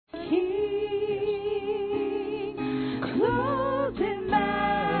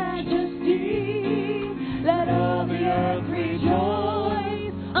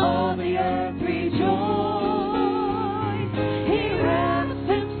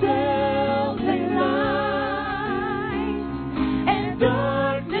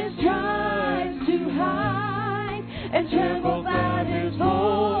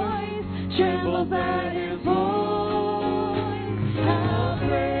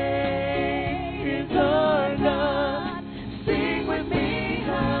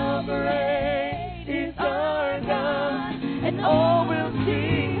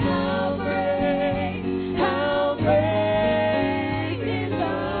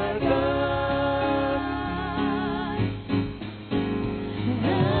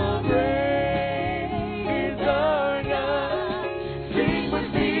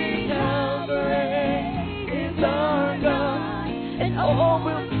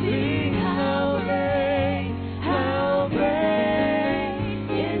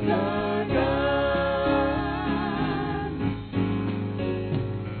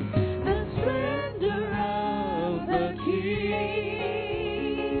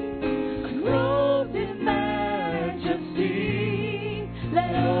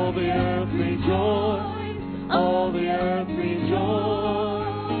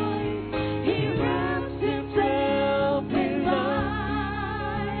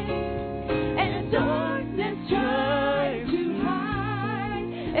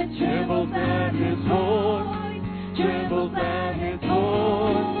and trembles at his voice, trembles at his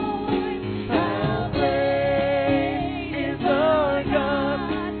voice. How great is our God.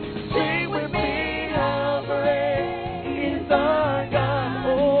 Sing with me, how great is our God.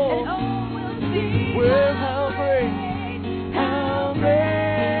 Oh, well, how great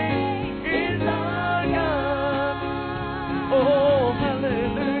is our God. Oh,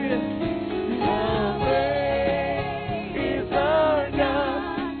 hallelujah. How great is our God.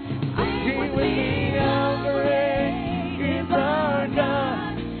 Sing with me, how great is our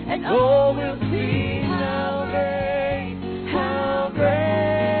God. And oh, we'll see how great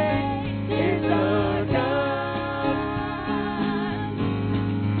is our God.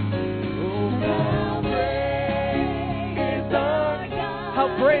 Oh, how great is our God. How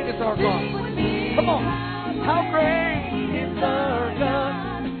great is our God? Come on. How great is our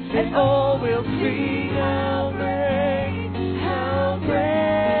God? And oh, we'll see how great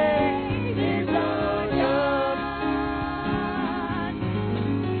is our God.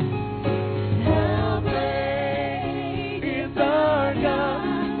 How great is our God?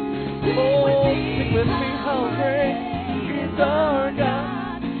 Oh, sing with me, how great is our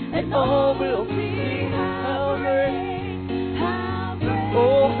God? And oh, we'll see how great.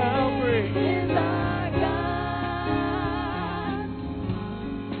 Oh, how great is our God.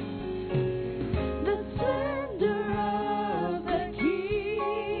 The splendor of the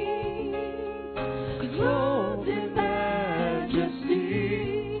King, clothed in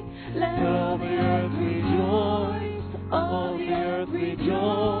majesty. Let all the earth rejoice, all the earth rejoice.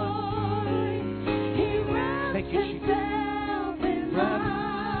 He wraps himself in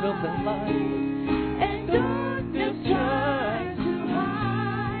light, and darkness tries to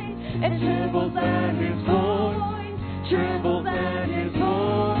hide, and trembles at his voice, trembles at his voice.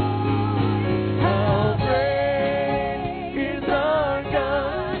 How great is our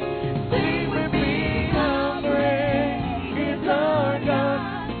God. Sing with me, how great is our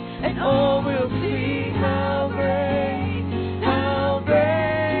God. And oh, we'll see how great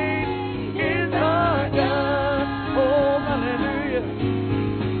is our God. Oh, hallelujah.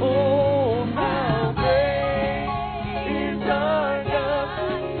 Oh, how great is our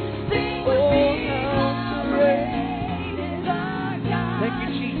God. Sing with me, how great is our God. Thank you,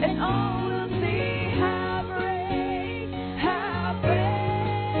 Jesus. And oh, we'll see how great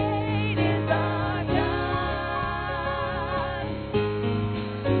is our God.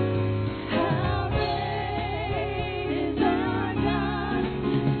 How great is our God.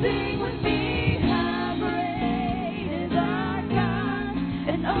 Sing with me, how great is our God.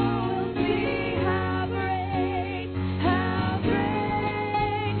 And oh, we'll see how great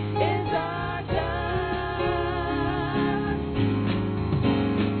is our God.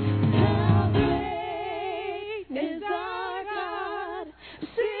 How great is our God.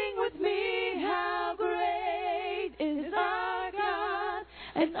 Sing with me, how great is our God.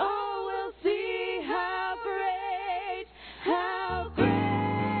 And oh, we'll see how great is our God. How great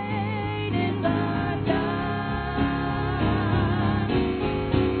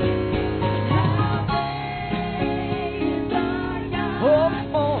is our God.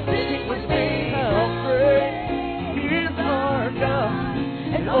 Oh, sing with me, how great is our God.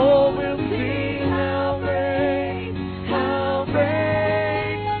 And oh, we'll see how great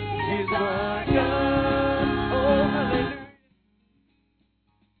is our God. Oh, hallelujah.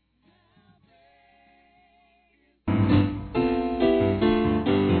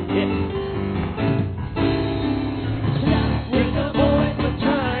 With the voice of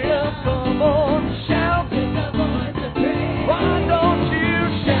triumph, come on, shout with the voice of praise. Why don't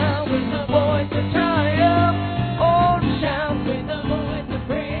you shout with the voice of triumph? Oh, shout with the voice of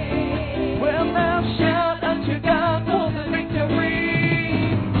praise. Well, now shout unto God for the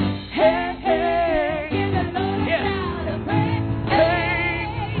victory. Hey, hey, give the Lord a shout of praise. Hey,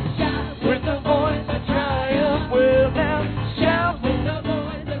 shout with the voice of triumph. Well, now shout with the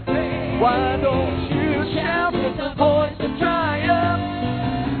voice of praise. Why don't you shout with the voice of triumph?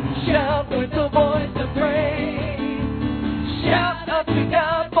 Shout with the voice of praise. Shout unto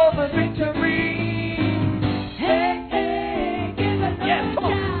God for the victory. Hey, hey, give the Lord a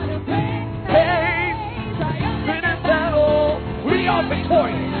shout of praise. Hey, in this battle, we are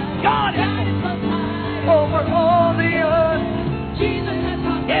victorious. God is over all the earth. Jesus has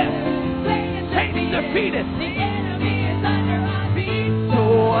conquered. Yes, Satan is defeated. The enemy is under our feet. So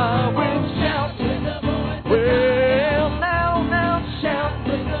I will shout with the voice. Well, now shout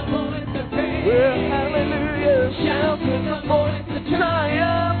with the voice of praise. Well, hallelujah. Shout with the voice of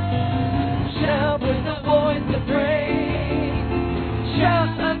triumph. Shout with the voice of praise.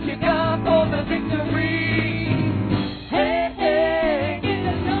 Shout unto God for the victory. Hey, hey, give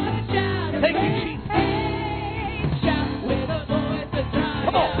the Lord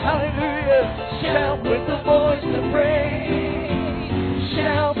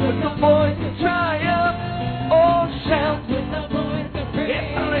with the voice of triumph. Oh, shout with the voice of praise.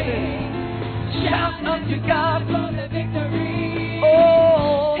 Yes, hallelujah. Shout unto God for the victory.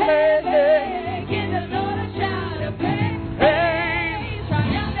 Oh, hey, hey. Give the Lord a shout of praise. Hey.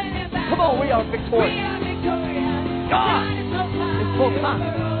 Triumphant in battle. Come on, we are victorious. We are victorious. God is full time.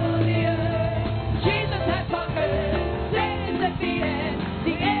 Jesus has conquered. Satan is defeated.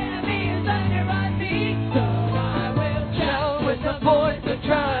 The enemy is under our feet. So I will shout with the voice of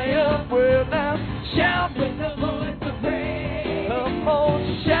triumph. We'll now shout with the voice of praise. Come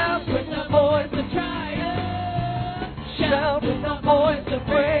on, shout with the voice of triumph. Shout with the voice of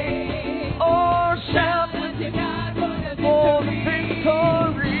praise. Oh, shout unto God for the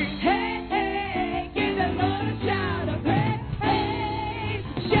victory. Hey, hey, give the Lord a shout of praise.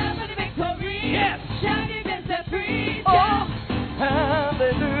 Shout for the victory. Yes. Shout if it's set free. Oh,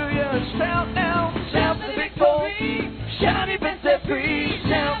 hallelujah. Shout now. Shout for the victory. Shout if it's set free.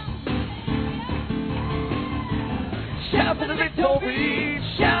 Shout. Shout for the victory.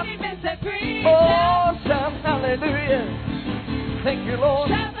 Shout if it's set free. Oh, shout hallelujah. Thank you, Lord.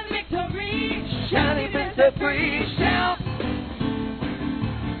 Shout for the victory. Shout if it's set free. Shout.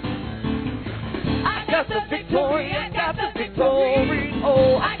 I got the victory. I got the victory.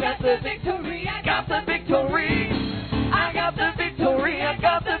 Oh, I got the victory. I got the victory. I got the victory. I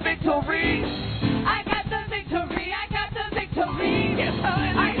got the victory. I got the victory. I got the victory. Yes,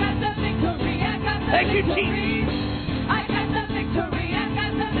 I got the victory. I got the victory. Thank you, Jesus. I got the victory. I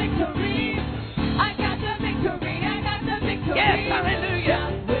got the victory. I got the victory. I got the victory. Yes, hallelujah.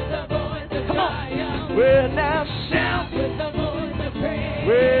 With the voice of triumph. We'll now shout with the voice of praise.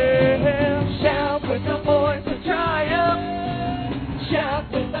 We'll shout with the voice of triumph. Shout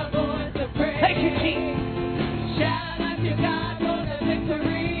with the voice of praise. Thank you, Jesus. Shout unto God for the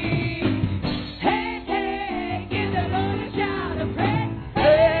victory. Hey, hey, give the Lord a shout of praise.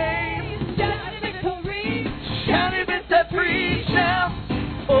 Hey, shout the victory. Shout if it's set free. Shout.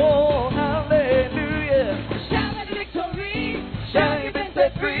 Oh, hallelujah. Shout the victory. Shout if it's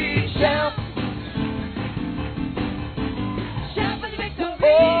set free. Shout. Shout for the victory.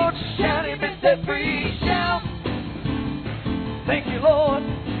 Oh, shout if it's set free. Shout. Thank you, Lord.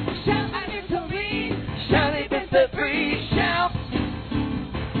 Shout my victory. Shout if it's set free. Shout.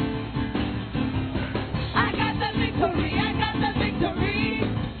 I got the victory. I got the victory.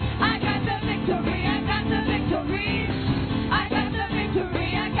 I got the victory. I got the victory. I got the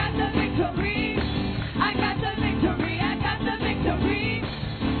victory. I got the victory. I got the victory. I got the victory.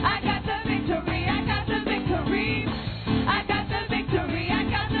 I got the victory. I got the victory. I got the victory. I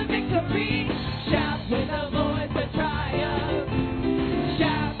got the victory. Shout with a voice of triumph.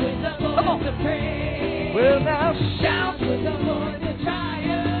 Shout with the voice of praise. Well, now shout with the voice of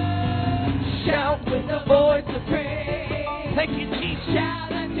triumph. Shout with the voice of praise. Thank you, Jesus.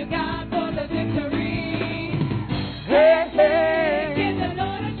 Shout unto God for the victory. Hey, hey. Give the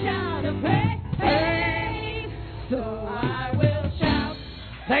Lord a shout of praise. Hey. So I will shout.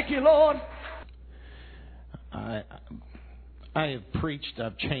 Thank you, Lord. I have preached,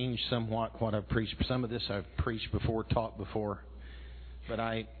 I've changed somewhat what I've preached. Some of this I've preached before, taught before. But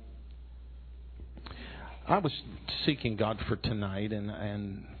I was seeking God for tonight,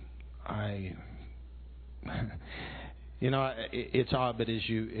 and I, you know, it's odd, but as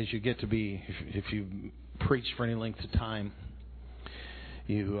you get to be, if you preach for any length of time,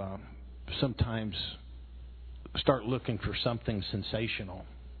 you sometimes start looking for something sensational,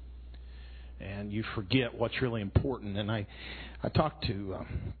 and you forget what's really important. And I talked to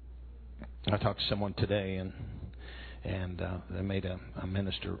someone today, and they made a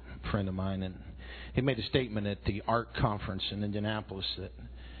minister friend of mine, and he made a statement at the ARC conference in Indianapolis that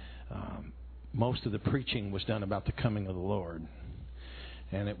most of the preaching was done about the coming of the Lord.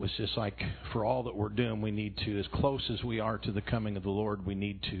 And it was just like, for all that we're doing, we need to, as close as we are to the coming of the Lord, we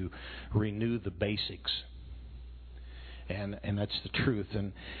need to renew the basics. And that's the truth.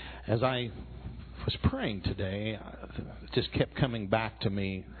 And as I was praying today, it just kept coming back to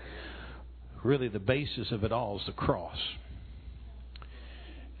me. Really, the basis of it all is the cross.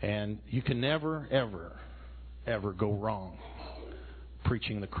 And you can never, ever, ever go wrong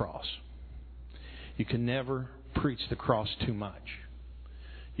preaching the cross. You can never preach the cross too much.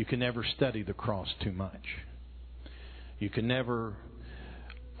 You can never study the cross too much. You can never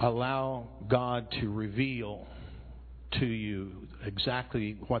allow God to reveal to you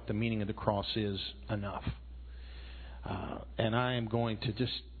exactly what the meaning of the cross is enough. And I am going to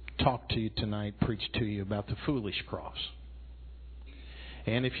just talk to you tonight, preach to you about the foolish cross.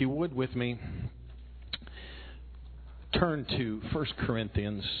 And if you would with me, turn to 1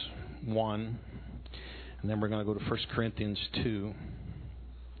 Corinthians 1, and then we're going to go to 1 Corinthians 2.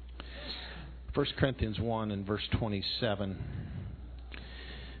 1 Corinthians 1 and verse 27.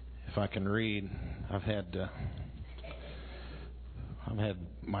 If I can read, I've had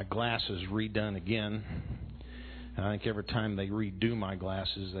my glasses redone again. And I think every time they redo my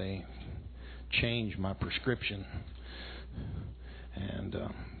glasses, they change my prescription. And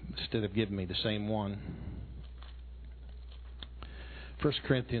instead of giving me the same one. 1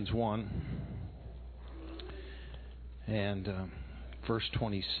 Corinthians 1 and verse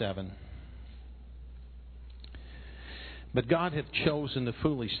 27. But God hath chosen the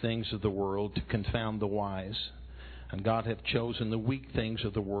foolish things of the world to confound the wise, and God hath chosen the weak things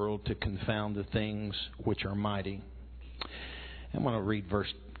of the world to confound the things which are mighty. I want to read verse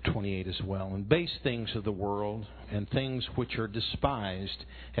 28 as well. And base things of the world and things which are despised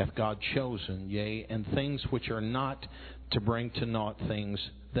hath God chosen, yea, and things which are not, to bring to naught things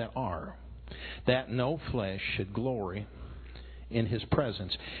that are, that no flesh should glory in His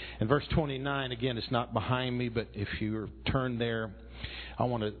presence. In verse 29, again, it's not behind me, but if you turn there, I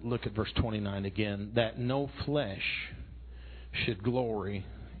want to look at verse 29 again. That no flesh should glory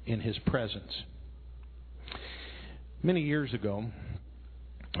in His presence. Many years ago,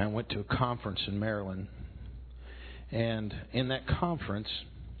 I went to a conference in Maryland, and in that conference,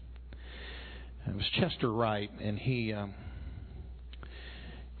 it was Chester Wright, and he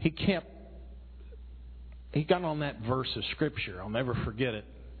got on that verse of Scripture. I'll never forget it,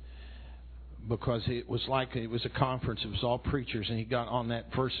 because it was like it was a conference. It was all preachers, and he got on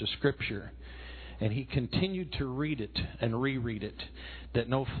that verse of Scripture, and he continued to read it and reread it, that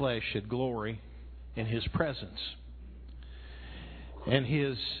no flesh should glory in His presence. And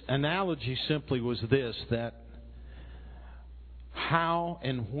his analogy simply was this, that how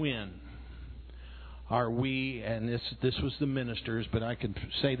and when are we, and this was the ministers, but I could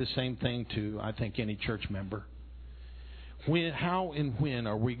say the same thing to, I think, any church member. How and when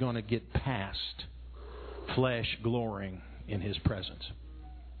are we going to get past flesh glorying in His presence?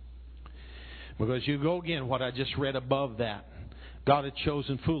 Because you go again, what I just read above that. God had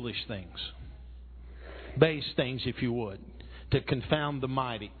chosen foolish things, base things, if you would, to confound the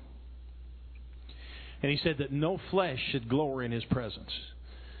mighty. And He said that no flesh should glory in His presence.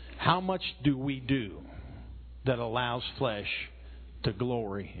 How much do we do that allows flesh to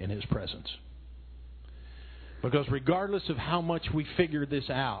glory in His presence? Because regardless of how much we figure this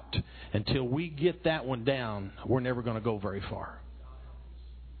out, until we get that one down, we're never going to go very far.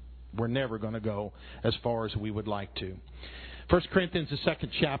 We're never going to go as far as we would like to. 1 Corinthians, the 2nd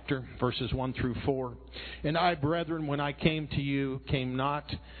chapter, verses 1 through 4. And I, brethren, when I came to you, came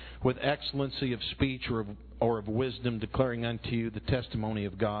not with excellency of speech or of wisdom, declaring unto you the testimony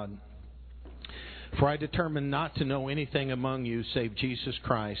of God. For I determined not to know anything among you save Jesus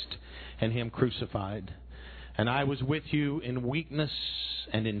Christ and Him crucified. And I was with you in weakness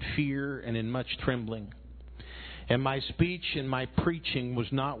and in fear and in much trembling. And my speech and my preaching was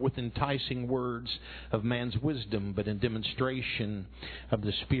not with enticing words of man's wisdom, but in demonstration of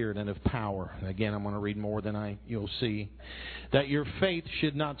the Spirit and of power. And again, I'm going to read more than you'll see. That your faith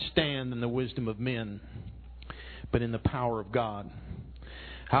should not stand in the wisdom of men, but in the power of God.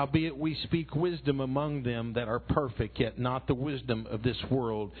 Howbeit we speak wisdom among them that are perfect, yet not the wisdom of this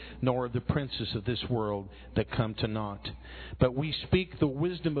world, nor of the princes of this world that come to naught. But we speak the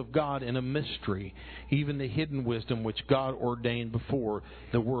wisdom of God in a mystery, even the hidden wisdom which God ordained before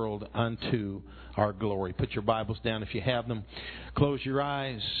the world unto our glory. Put your Bibles down if you have them. Close your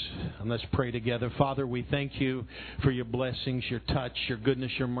eyes and let's pray together. Father, we thank you for your blessings, your touch, your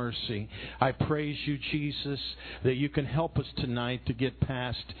goodness, your mercy. I praise you, Jesus, that you can help us tonight to get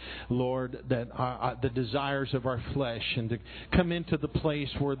past, Lord, that the desires of our flesh, and to come into the place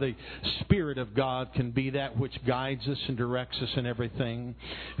where the Spirit of God can be that which guides us and directs us in everything.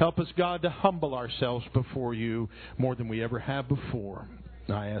 Help us, God, to humble ourselves before you more than we ever have before.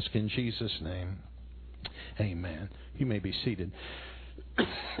 I ask in Jesus' name. Amen. You may be seated.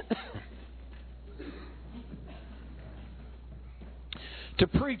 To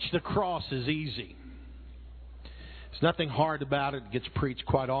preach the cross is easy. There's nothing hard about it. It gets preached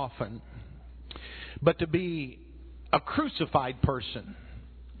quite often. But to be a crucified person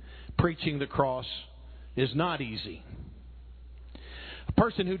preaching the cross is not easy. A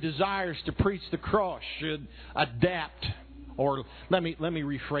person who desires to preach the cross should adapt, or let me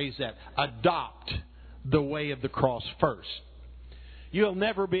rephrase that, adopt the way of the cross first. You'll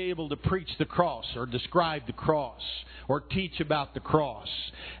never be able to preach the cross or describe the cross or teach about the cross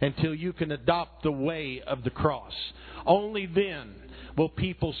until you can adopt the way of the cross. Only then will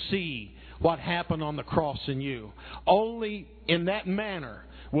people see what happened on the cross in you. Only in that manner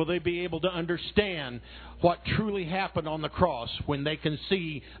will they be able to understand what truly happened on the cross when they can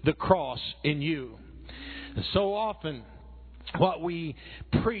see the cross in you. So often, what we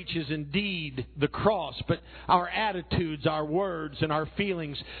preach is indeed the cross, but our attitudes, our words, and our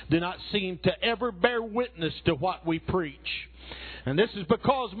feelings do not seem to ever bear witness to what we preach. And this is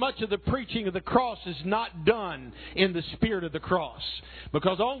because much of the preaching of the cross is not done in the spirit of the cross.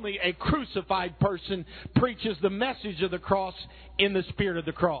 Because only a crucified person preaches the message of the cross in the spirit of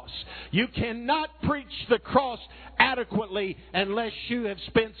the cross. You cannot preach the cross adequately unless you have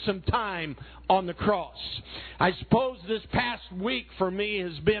spent some time on the cross. I suppose this past week for me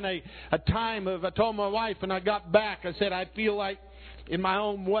has been a time of, I told my wife when I got back, I said, I feel like in my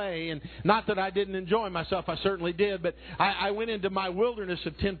own way, and not that I didn't enjoy myself, I certainly did, but I went into my wilderness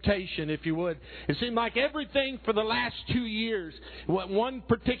of temptation, if you would. It seemed like everything for the last 2 years, one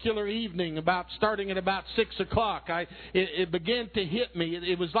particular evening, starting at about 6 o'clock, it began to hit me.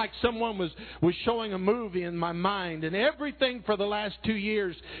 It was like someone was showing a movie in my mind, and everything for the last 2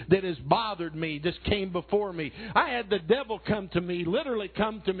 years that has bothered me just came before me. I had the devil literally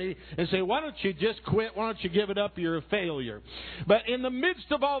come to me and say, why don't you just quit? Why don't you give it up? You're a failure. But in the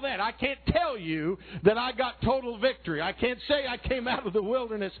midst of all that, I can't tell you that I got total victory. I can't say I came out of the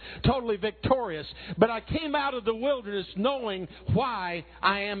wilderness totally victorious, but I came out of the wilderness knowing why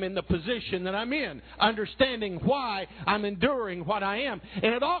I am in the position that I'm in, understanding why I'm enduring what I am.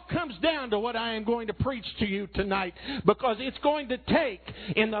 And it all comes down to what I am going to preach to you tonight, because it's going to take,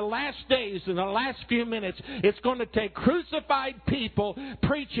 in the last days, in the last few minutes, it's going to take crucified people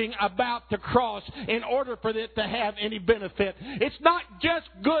preaching about the cross in order for it to have any benefit. It's not just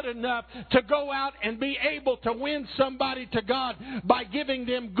good enough to go out and be able to win somebody to God by giving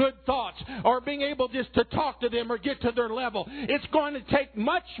them good thoughts or being able just to talk to them or get to their level. It's going to take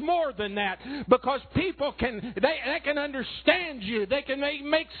much more than that, because people can understand you. They can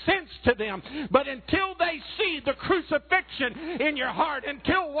make sense to them. But until they see the crucifixion in your heart,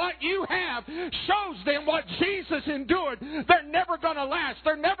 until what you have shows them what Jesus endured, they're never going to last.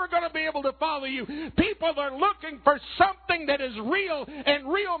 They're never going to be able to follow you. People are looking for something that is real,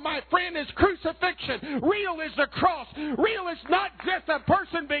 and real, my friend, is crucifixion. Real is the cross. Real is not just a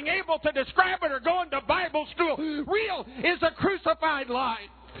person being able to describe it or going to Bible school. Real is a crucified life.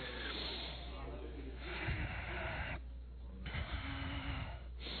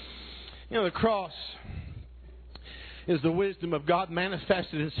 You know, the cross is the wisdom of God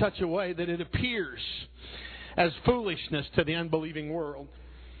manifested in such a way that it appears as foolishness to the unbelieving world.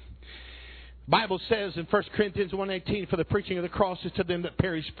 The Bible says in 1 Corinthians 1:18, for the preaching of the cross is to them that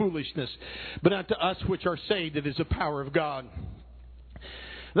perish foolishness, but unto us which are saved it is the power of God.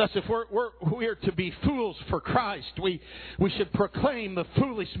 Thus, if we're to be fools for Christ, we should proclaim the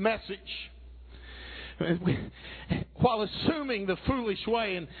foolish message, while assuming the foolish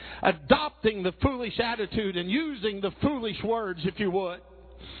way and adopting the foolish attitude and using the foolish words, if you would.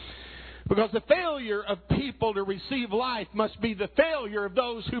 Because the failure of people to receive life must be the failure of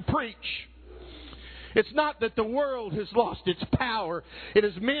those who preach. It's not that the world has lost its power. It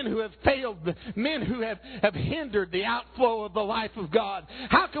is men who have failed, men who have hindered the outflow of the life of God.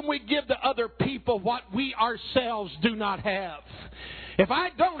 How can we give to other people what we ourselves do not have? If I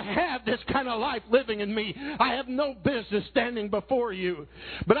don't have this kind of life living in me, I have no business standing before you.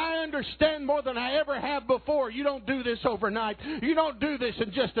 But I understand more than I ever have before. You don't do this overnight. You don't do this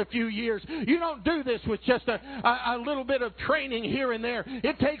in just a few years. You don't do this with just a little bit of training here and there.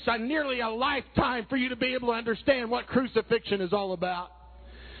 It takes nearly a lifetime for you to be able to understand what crucifixion is all about.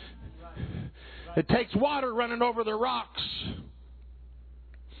 It takes water running over the rocks.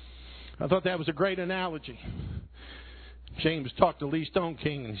 I thought that was a great analogy. James talked to Lee Stone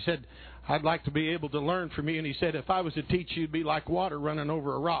King, and he said, I'd like to be able to learn from you. And he said, if I was to teach you, it'd be like water running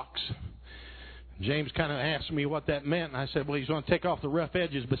over rocks. James kind of asked me what that meant. And I said, well, he's going to take off the rough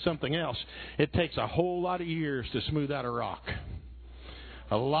edges, but something else. It takes a whole lot of years to smooth out a rock.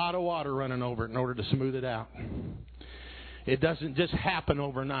 A lot of water running over it in order to smooth it out. It doesn't just happen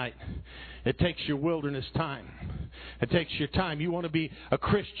overnight. It takes your wilderness time. It takes your time. You want to be a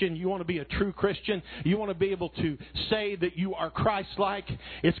Christian. You want to be a true Christian. You want to be able to say that you are Christ-like.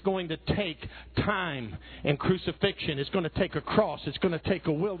 It's going to take time and crucifixion. It's going to take a cross. It's going to take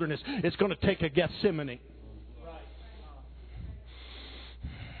a wilderness. It's going to take a Gethsemane.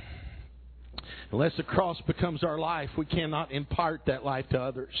 Unless the cross becomes our life, we cannot impart that life to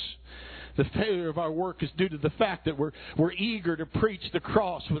others. The failure of our work is due to the fact that we're eager to preach the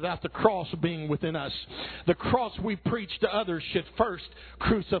cross without the cross being within us. The cross we preach to others should first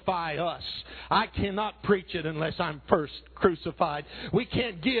crucify us. I cannot preach it unless I'm first crucified. We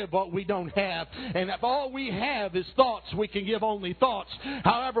can't give what we don't have. And if all we have is thoughts, we can give only thoughts.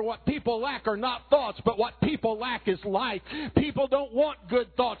 However, what people lack are not thoughts, but what people lack is life. People don't want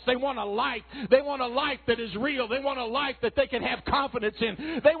good thoughts. They want a life. They want a life that is real. They want a life that they can have confidence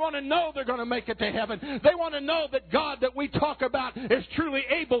in. They want to know they're going to make it to heaven. They want to know that God that we talk about is truly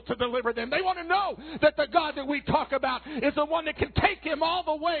able to deliver them. They want to know that the God that we talk about is the one that can take him all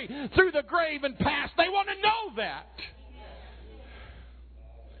the way through the grave and past. They want to know that.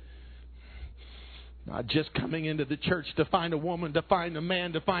 Not just coming into the church to find a woman, to find a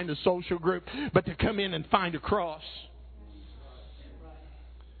man, to find a social group, but to come in and find a cross.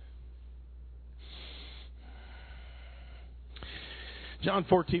 John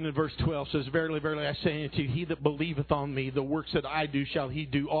 14 and verse 12 says, Verily, verily, I say unto you, he that believeth on me, the works that I do shall he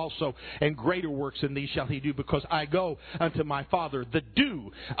do also, and greater works than these shall he do, because I go unto my Father. The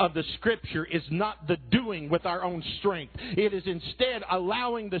do of the Scripture is not the doing with our own strength. It is instead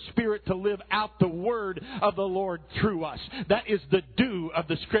allowing the Spirit to live out the Word of the Lord through us. That is the do of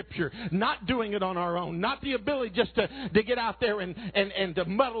the Scripture. Not doing it on our own. Not the ability just to get out there and to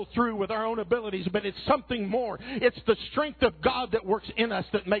muddle through with our own abilities, but it's something more. It's the strength of God that works in us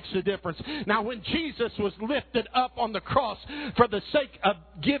that makes the difference. Now, when Jesus was lifted up on the cross for the sake of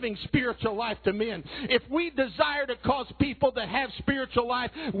giving spiritual life to men, if we desire to cause people to have spiritual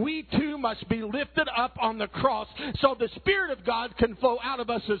life, we too must be lifted up on the cross so the Spirit of God can flow out of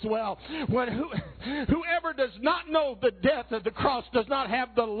us as well. Whoever does not know the death of the cross does not have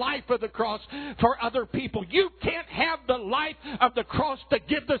the life of the cross for other people. You can't have the life of the cross to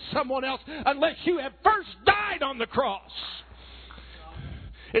give to someone else unless you have first died on the cross.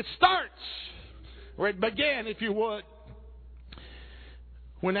 It starts where it began, if you would,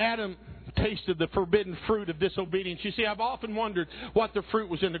 when Adam tasted the forbidden fruit of disobedience. You see, I've often wondered what the fruit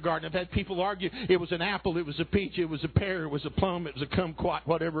was in the garden. I've had people argue it was an apple, it was a peach, it was a pear, it was a plum, it was a kumquat,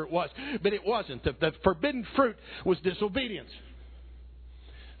 whatever it was. But it wasn't. The forbidden fruit was disobedience.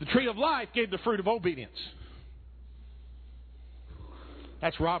 The tree of life gave the fruit of obedience.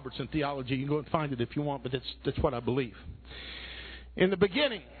 That's Robertson theology. You can go and find it if you want, but that's what I believe. In the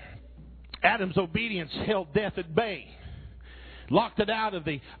beginning, Adam's obedience held death at bay, locked it out of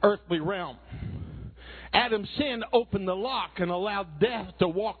the earthly realm. Adam's sin opened the lock and allowed death to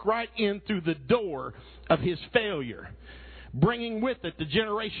walk right in through the door of his failure, bringing with it the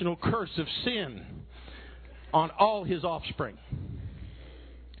generational curse of sin on all his offspring.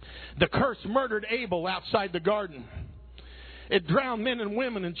 The curse murdered Abel outside the garden. It drowned men and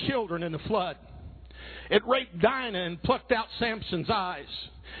women and children in the flood. It raped Dinah and plucked out Samson's eyes.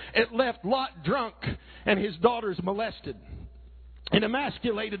 It left Lot drunk and his daughters molested. It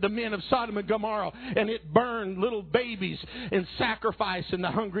emasculated the men of Sodom and Gomorrah, and it burned little babies in sacrifice in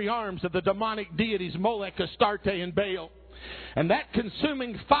the hungry arms of the demonic deities Molech, Astarte, and Baal. And that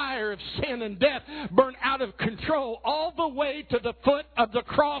consuming fire of sin and death burned out of control all the way to the foot of the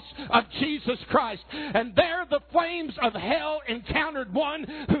cross of Jesus Christ. And there the flames of hell encountered one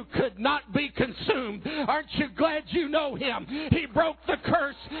who could not be consumed. Aren't you glad you know him? He broke the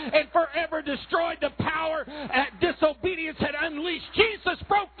curse and forever destroyed the power that disobedience had unleashed. Jesus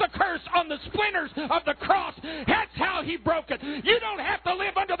broke the curse on the splinters of the cross. That's how he broke it. You don't have to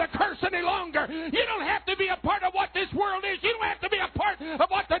live under the curse any longer. You don't have to be a part of what this world is. You don't have to be a part of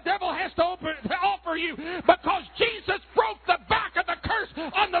what the devil has to offer you, because Jesus broke the back of the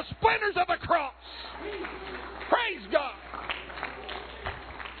curse on the splinters of the cross. Praise God.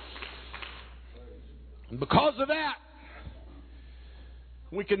 And because of that,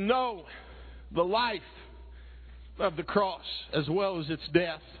 we can know the life of the cross as well as its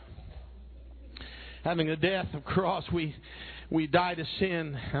death. Having a death of cross, we die to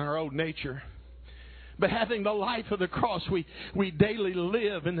sin and our old nature. But having the life of the cross, we daily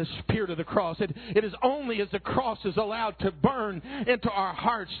live in the spirit of the cross. It is only as the cross is allowed to burn into our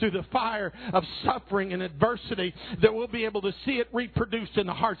hearts through the fire of suffering and adversity that we'll be able to see it reproduced in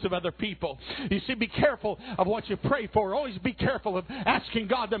the hearts of other people. You see, be careful of what you pray for. Always be careful of asking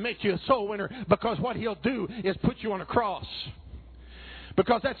God to make you a soul winner, because what He'll do is put you on a cross.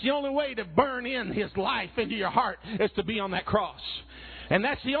 Because that's the only way to burn in His life into your heart, is to be on that cross. And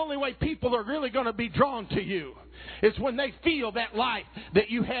that's the only way people are really going to be drawn to you, is when they feel that life that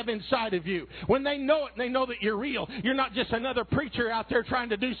you have inside of you. When they know it and they know that you're real. You're not just another preacher out there trying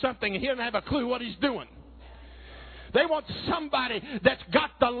to do something and he doesn't have a clue what he's doing. They want somebody that's got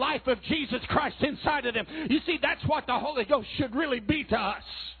the life of Jesus Christ inside of them. You see, that's what the Holy Ghost should really be to us.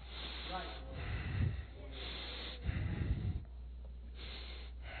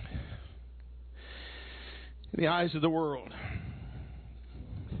 In the eyes of the world,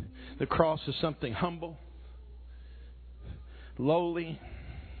 the cross is something humble, lowly,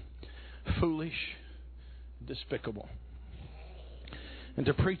 foolish, despicable. And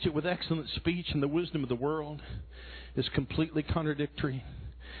to preach it with excellent speech and the wisdom of the world is completely contradictory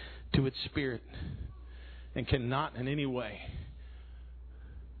to its spirit and cannot in any way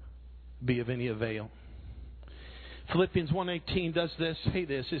be of any avail. Philippians 1:18 does this. Hey,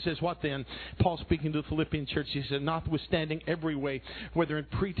 this. It says, what then? Paul speaking to the Philippian church, he said, notwithstanding every way, whether in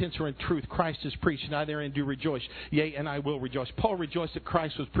pretense or in truth, Christ is preached, and I therein do rejoice. Yea, and I will rejoice. Paul rejoiced that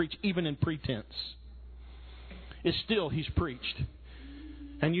Christ was preached even in pretense. It's still, he's preached.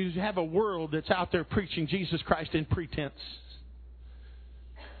 And you have a world that's out there preaching Jesus Christ in pretense.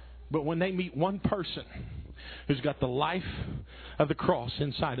 But when they meet one person who's got the life of the cross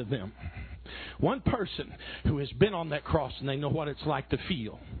inside of them, one person who has been on that cross and they know what it's like to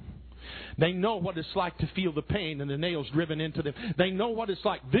feel. They know what it's like to feel the pain and the nails driven into them. They know what it's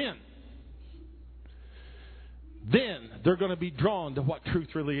like then. Then they're going to be drawn to what truth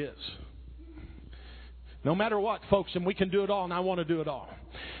really is. No matter what, folks, and we can do it all, and I want to do it all.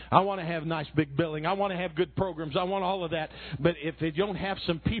 I want to have nice big billing. I want to have good programs. I want all of that. But if they don't have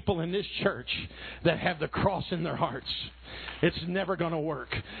some people in this church that have the cross in their hearts, it's never going to work.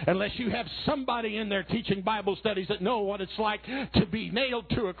 Unless you have somebody in there teaching Bible studies that know what it's like to be nailed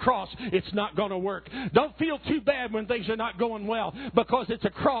to a cross, it's not going to work. Don't feel too bad when things are not going well, because it's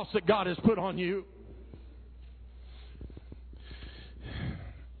a cross that God has put on you.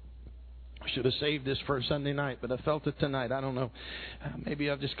 Should have saved this for a Sunday night, but I felt it tonight. I don't know. Maybe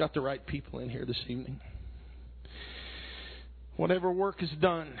I've just got the right people in here this evening. Whatever work is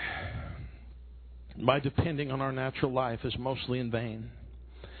done by depending on our natural life is mostly in vain.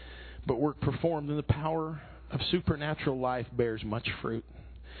 But work performed in the power of supernatural life bears much fruit.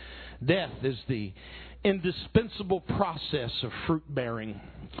 Death is the indispensable process of fruit bearing.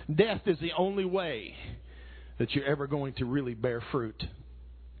 Death is the only way that you're ever going to really bear fruit.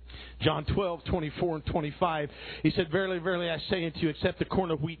 John 12:24 and 25, he said, Verily, verily, I say unto you, except the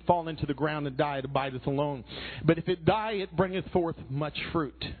corn of wheat fall into the ground and die, it abideth alone. But if it die, it bringeth forth much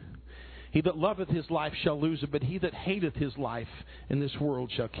fruit. He that loveth his life shall lose it, but he that hateth his life in this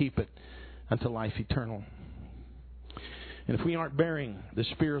world shall keep it unto life eternal. And if we aren't bearing the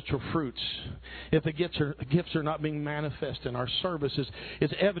spiritual fruits, if the gifts are not being manifest in our services,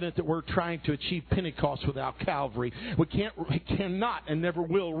 it's evident that we're trying to achieve Pentecost without Calvary. We cannot and never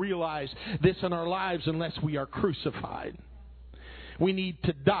will realize this in our lives unless we are crucified. We need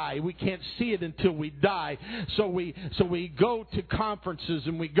to die. We can't see it until we die. So we go to conferences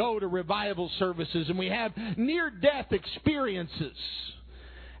and we go to revival services and we have near-death experiences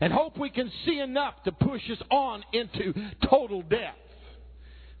and hope we can see enough to push us on into total death.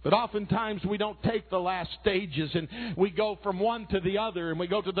 But oftentimes we don't take the last stages and we go from one to the other and we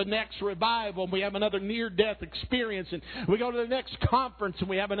go to the next revival and we have another near-death experience and we go to the next conference and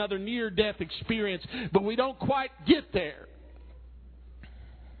we have another near-death experience, but we don't quite get there.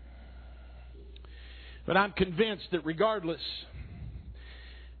 But I'm convinced that regardless,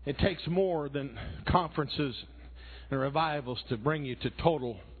 it takes more than conferences and revivals to bring you to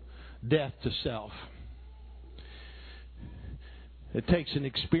total death to self. It takes an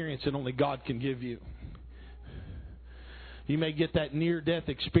experience that only God can give you. You may get that near-death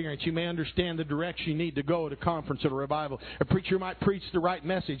experience. You may understand the direction you need to go at a conference or a revival. A preacher might preach the right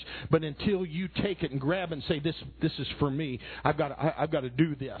message, but until you take it and grab it and say, "This is for me. I've got to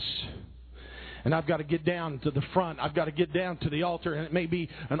do this." And I've got to get down to the front. I've got to get down to the altar. And it may be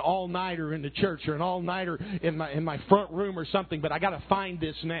an all-nighter in the church or an all-nighter in my front room or something. But I got to find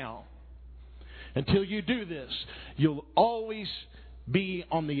this now. Until you do this, you'll always be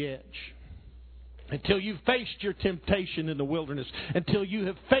on the edge. Until you've faced your temptation in the wilderness. Until you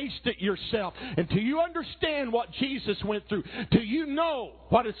have faced it yourself. Until you understand what Jesus went through. Till you know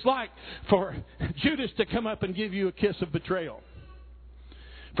what it's like for Judas to come up and give you a kiss of betrayal.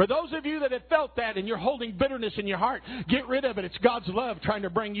 For those of you that have felt that and you're holding bitterness in your heart, get rid of it. It's God's love trying to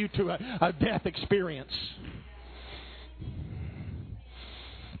bring you to a death experience.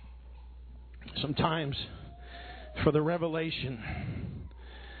 Sometimes, for the revelation,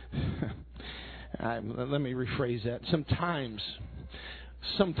 let me rephrase that.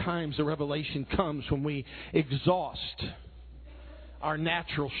 Sometimes the revelation comes when we exhaust our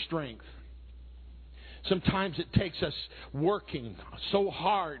natural strength. Sometimes it takes us working so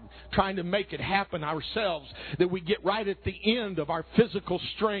hard, trying to make it happen ourselves, that we get right at the end of our physical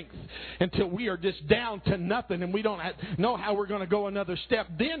strength until we are just down to nothing and we don't know how we're going to go another step.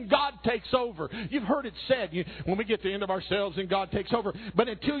 Then God takes over. You've heard it said, when we get to the end of ourselves, then God takes over. But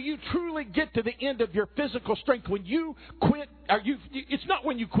until you truly get to the end of your physical strength, when you quit, it's not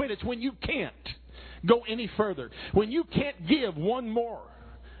when you quit, it's when you can't go any further. When you can't give one more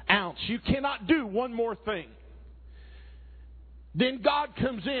ounce, you cannot do one more thing. Then God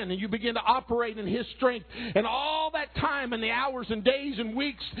comes in and you begin to operate in His strength. And all that time and the hours and days and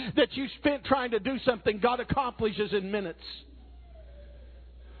weeks that you spent trying to do something, God accomplishes in minutes.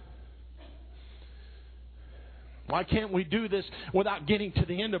 Why can't we do this without getting to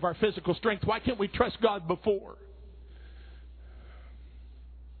the end of our physical strength? Why can't we trust God before?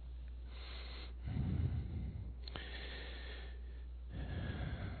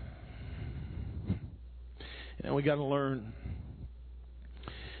 And we got to learn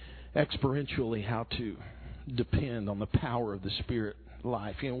experientially how to depend on the power of the Spirit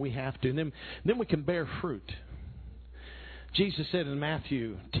life. We have to. And then we can bear fruit. Jesus said in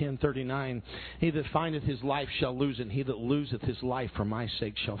Matthew 10:39, "He that findeth his life shall lose it, and he that loseth his life for my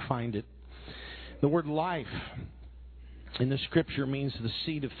sake shall find it." The word life in the Scripture means the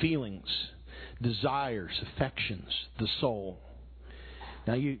seed of feelings, desires, affections, the soul.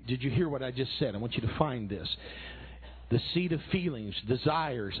 Now, did you hear what I just said? I want you to find this. The seed of feelings,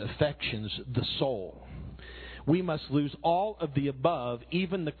 desires, affections, the soul. We must lose all of the above,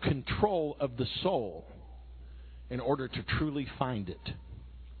 even the control of the soul, in order to truly find it.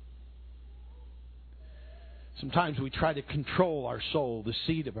 Sometimes we try to control our soul, the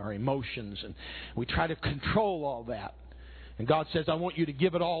seed of our emotions, and we try to control all that. And God says, I want you to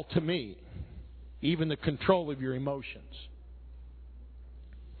give it all to me, even the control of your emotions.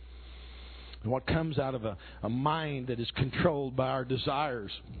 And what comes out of a mind that is controlled by our desires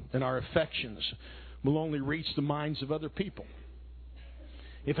and our affections will only reach the minds of other people.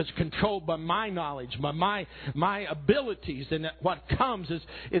 If it's controlled by my knowledge, by my abilities, then what comes is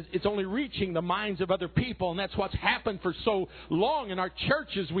it's only reaching the minds of other people. And that's what's happened for so long in our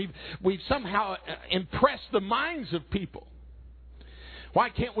churches. We've somehow impressed the minds of people. Why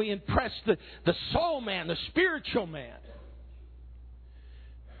can't we impress the soul man, the spiritual man?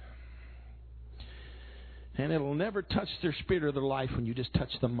 And it'll never touch their spirit or their life when you just touch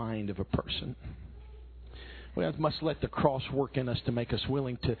the mind of a person. We must let the cross work in us to make us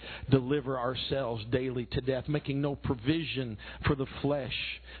willing to deliver ourselves daily to death, making no provision for the flesh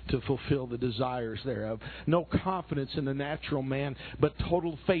to fulfill the desires thereof. No confidence in the natural man, but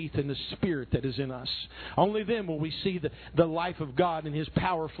total faith in the Spirit that is in us. Only then will we see the life of God and His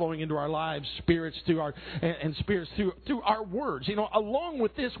power flowing into our lives, spirits through our words. Along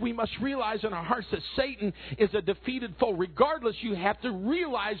with this, we must realize in our hearts that Satan is a defeated foe. Regardless, you have to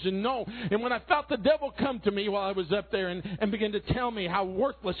realize and know. And when I felt the devil come to me while I was up there and began to tell me how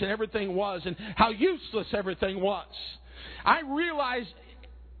worthless and everything was and how useless everything was, I realized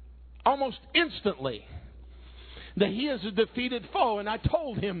almost instantly that he is a defeated foe. And I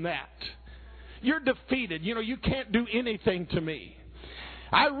told him that. You're defeated. You can't do anything to me.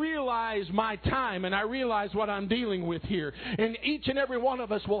 I realize my time and I realize what I'm dealing with here. And each and every one of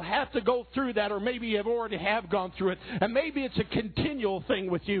us will have to go through that, or maybe you already have gone through it. And maybe it's a continual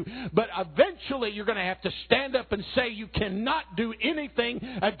thing with you. But eventually you're going to have to stand up and say, you cannot do anything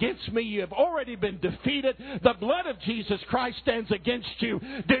against me. You have already been defeated. The blood of Jesus Christ stands against you.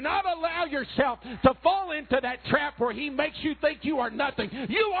 Do not allow yourself to fall into that trap where he makes you think you are nothing.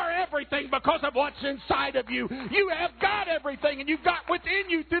 You are everything because of what's inside of you. You have got everything, and you've got within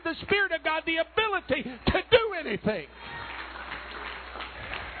you through the Spirit of God the ability to do anything.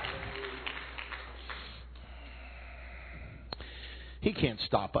 He can't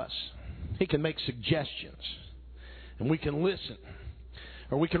stop us. He can make suggestions, and we can listen,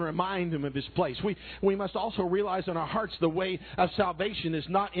 or we can remind him of his place. We must also realize in our hearts the way of salvation is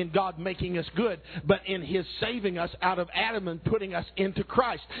not in God making us good, but in his saving us out of Adam and putting us into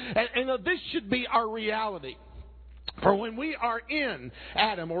Christ. And this should be our reality. For when we are in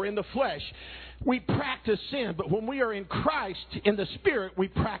Adam or in the flesh, we practice sin. But when we are in Christ, in the Spirit, we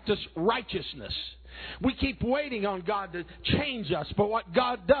practice righteousness. We keep waiting on God to change us. But what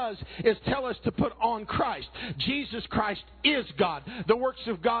God does is tell us to put on Christ. Jesus Christ is God. The works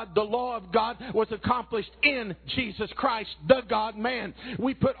of God, the law of God was accomplished in Jesus Christ, the God-man.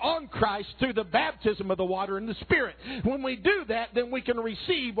 We put on Christ through the baptism of the water and the Spirit. When we do that, then we can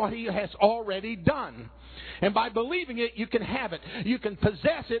receive what he has already done. And by believing it, you can have it. You can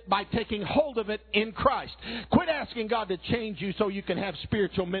possess it by taking hold of it in Christ. Quit asking God to change you so you can have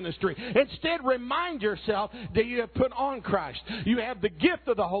spiritual ministry. Instead, remind remind yourself that you have put on Christ. You have the gift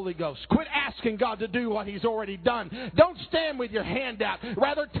of the Holy Ghost. Quit asking God to do what He's already done. Don't stand with your hand out.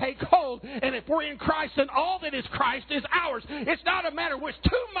 Rather take hold. And if we're in Christ, then all that is Christ is ours. It's not a matter with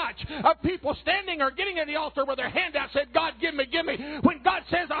too much of people standing or getting at the altar with their hand out said, God, give me, give me. When God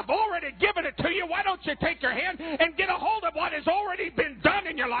says, I've already given it to you, why don't you take your hand and get a hold of what has already been done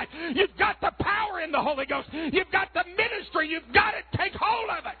in your life? You've got the power in the Holy Ghost. You've got the ministry. You've got it. Take hold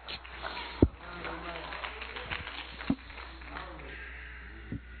of it.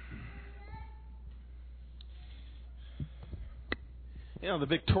 You know, the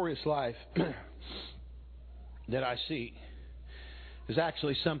victorious life that I see is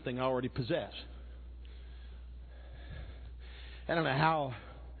actually something I already possess. I don't know how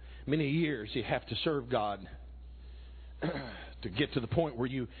many years you have to serve God to get to the point where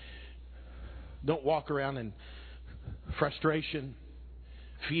you don't walk around in frustration,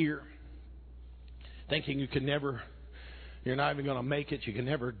 fear, thinking you're not even going to make it. You can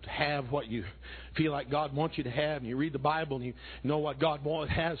never have what you feel like God wants you to have. And you read the Bible and you know what God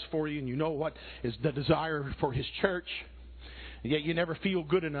has for you and you know what is the desire for His church. And yet you never feel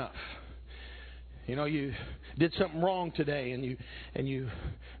good enough. You know, you did something wrong today and you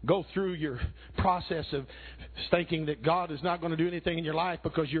go through your process of thinking that God is not going to do anything in your life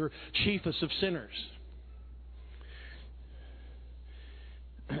because you're chiefest of sinners.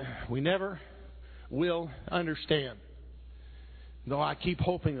 We never will understand, though I keep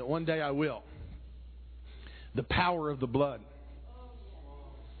hoping that one day I will, the power of the blood.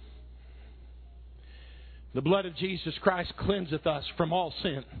 The blood of Jesus Christ cleanseth us from all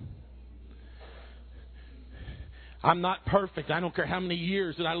sin. I'm not perfect. I don't care how many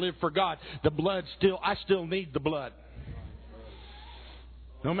years that I live for God. I still need the blood.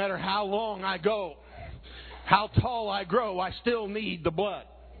 No matter how long I go, how tall I grow, I still need the blood.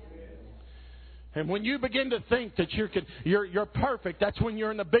 And when you begin to think that you're perfect, that's when you're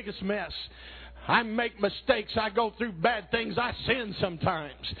in the biggest mess. I make mistakes. I go through bad things. I sin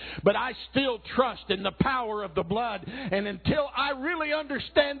sometimes. But I still trust in the power of the blood. And until I really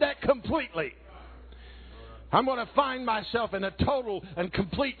understand that completely, I'm going to find myself in a total and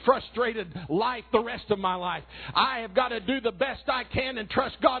complete frustrated life the rest of my life. I have got to do the best I can and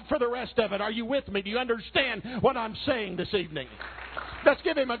trust God for the rest of it. Are you with me? Do you understand what I'm saying this evening? Let's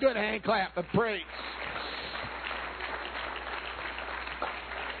give Him a good hand clap of praise.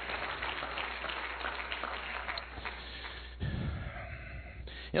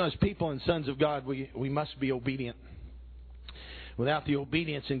 You know, as people and sons of God, we must be obedient. Without the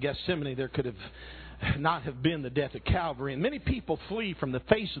obedience in Gethsemane, there could not have been the death at Calvary. And many people flee from the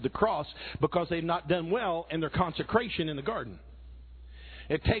face of the cross because they've not done well in their consecration in the garden.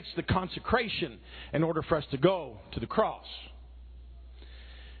 It takes the consecration in order for us to go to the cross.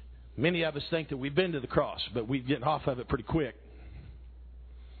 Many of us think that we've been to the cross, but we get off of it pretty quick.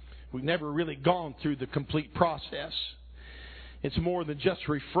 We've never really gone through the complete process. It's more than just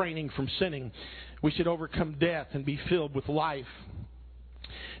refraining from sinning. We should overcome death and be filled with life.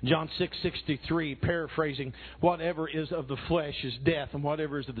 John 6:63, paraphrasing, whatever is of the flesh is death, and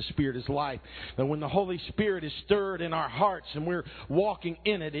whatever is of the Spirit is life. Now, when the Holy Spirit is stirred in our hearts and we're walking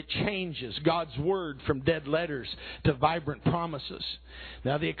in it, it changes God's Word from dead letters to vibrant promises.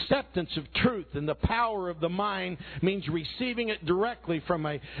 Now, the acceptance of truth and the power of the mind means receiving it directly from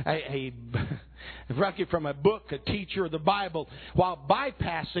a book, a teacher, or the Bible, while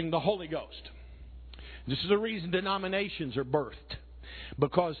bypassing the Holy Ghost. This is the reason denominations are birthed.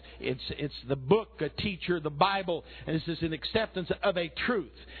 Because it's the book, a teacher, the Bible, and this is an acceptance of a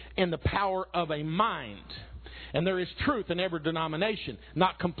truth and the power of a mind. And there is truth in every denomination.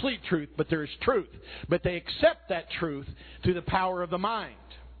 Not complete truth, but there is truth. But they accept that truth through the power of the mind,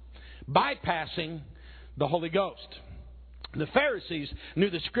 bypassing the Holy Ghost. The Pharisees knew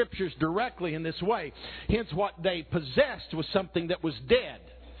the Scriptures directly in this way. Hence, what they possessed was something that was dead,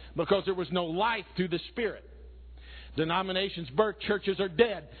 because there was no life through the Spirit. Denominations birth, churches are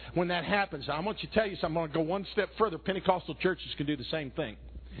dead when that happens. I want you to tell you something. I'm going to go one step further. Pentecostal churches can do the same thing.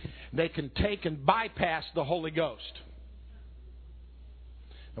 They can take and bypass the Holy Ghost.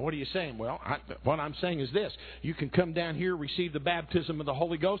 And what are you saying? Well, what I'm saying is this. You can come down here, receive the baptism of the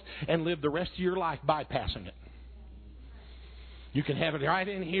Holy Ghost, and live the rest of your life bypassing it. You can have it right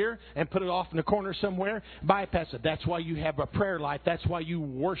in here and put it off in the corner somewhere, bypass it. That's why you have a prayer life. That's why you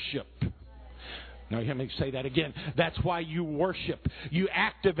worship. Now, you hear me say that again. That's why you worship. You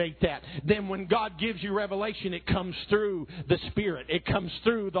activate that. Then when God gives you revelation, it comes through the Spirit. It comes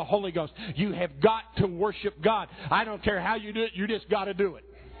through the Holy Ghost. You have got to worship God. I don't care how you do it. You just got to do it.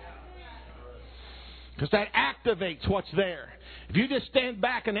 Because that activates what's there. If you just stand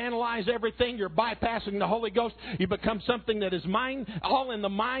back and analyze everything, you're bypassing the Holy Ghost. You become something that is mind, all in the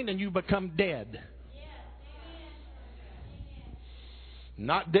mind, and you become dead.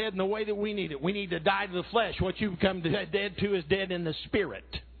 Not dead in the way that we need it. We need to die to the flesh. What you become dead to is dead in the spirit.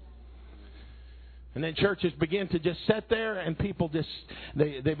 And then churches begin to just sit there, and people just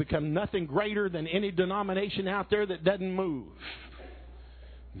they become nothing greater than any denomination out there that doesn't move.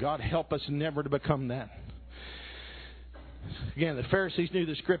 God help us never to become that. Again, the Pharisees knew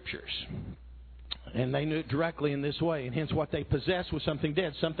the Scriptures. And they knew it directly in this way. And hence what they possessed was something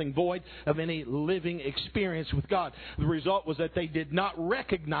dead, something void of any living experience with God. The result was that they did not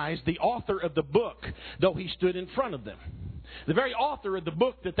recognize the author of the book, though he stood in front of them. The very author of the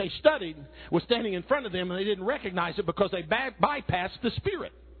book that they studied was standing in front of them, and they didn't recognize it because they bypassed the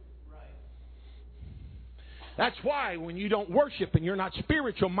Spirit. That's why when you don't worship and you're not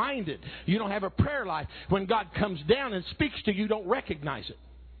spiritual minded, you don't have a prayer life, when God comes down and speaks to you, you don't recognize it.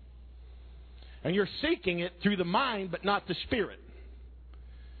 And you're seeking it through the mind but not the Spirit.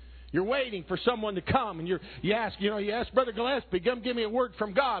 You're waiting for someone to come, and you ask Brother Gillespie, come give me a word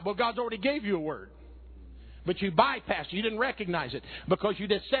from God. Well, God's already gave you a word. But you bypassed it. You didn't recognize it because you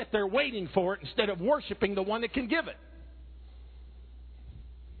just sat there waiting for it instead of worshiping the one that can give it.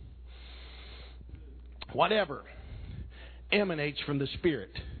 Whatever emanates from the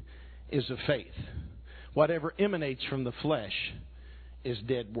Spirit is of faith. Whatever emanates from the flesh is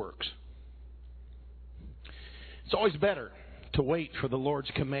dead works. It's always better to wait for the Lord's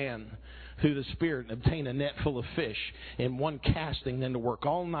command through the Spirit and obtain a net full of fish in one casting than to work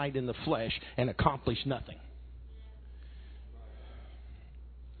all night in the flesh and accomplish nothing.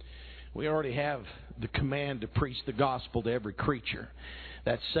 We already have the command to preach the gospel to every creature.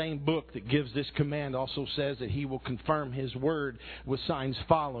 That same book that gives this command also says that He will confirm His word with signs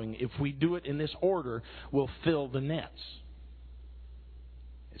following. If we do it in this order, we'll fill the nets.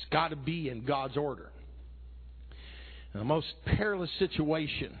 It's got to be in God's order. And the most perilous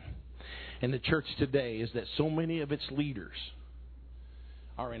situation in the church today is that so many of its leaders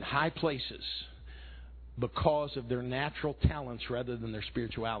are in high places because of their natural talents rather than their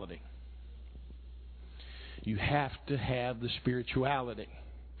spirituality. You have to have the spirituality.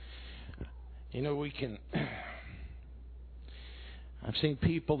 You know, I've seen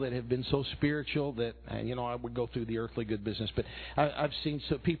people that have been so spiritual that, I would go through the earthly good business, but I've seen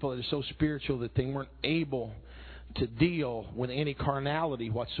people that are so spiritual that they weren't able to deal with any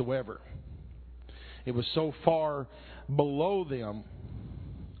carnality whatsoever. It was so far below them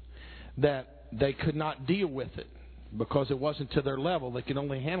that they could not deal with it because it wasn't to their level. They could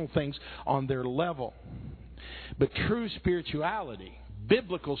only handle things on their level. But true spirituality,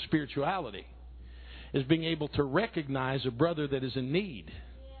 biblical spirituality, is being able to recognize a brother that is in need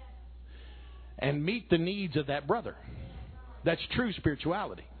and meet the needs of that brother. That's true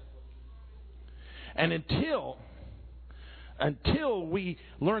spirituality. And until we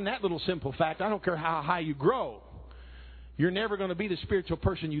learn that little simple fact, I don't care how high you grow, you're never going to be the spiritual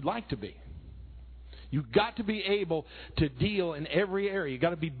person you'd like to be. You've got to be able to deal in every area. You've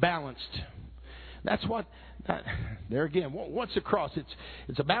got to be balanced. That's what, there again, what's the cross?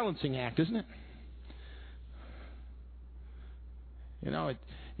 It's a balancing act, isn't it?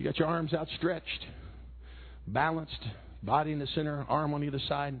 You got your arms outstretched, balanced, body in the center, arm on either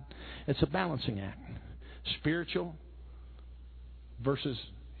side. It's a balancing act. Spiritual versus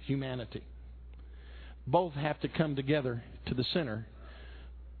humanity. Both have to come together to the center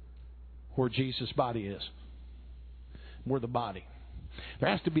where Jesus' body is. We're the body. There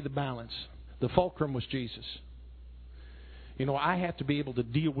has to be the balance. The fulcrum was Jesus. I have to be able to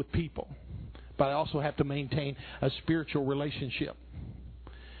deal with people, but I also have to maintain a spiritual relationship.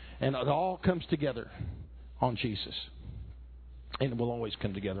 And it all comes together on Jesus. And it will always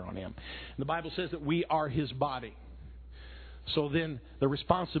come together on Him. And the Bible says that we are His body. So then the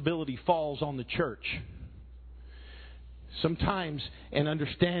responsibility falls on the church. Sometimes in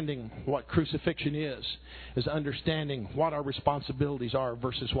understanding what crucifixion is understanding what our responsibilities are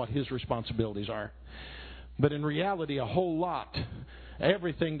versus what His responsibilities are. But in reality, a whole lot,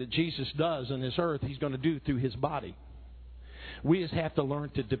 everything that Jesus does on this earth, He's going to do through His body. We just have to learn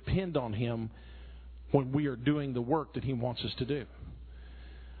to depend on Him when we are doing the work that He wants us to do.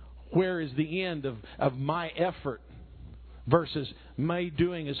 Where is the end of my effort versus me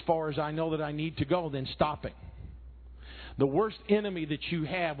doing as far as I know that I need to go, then stopping? The worst enemy that you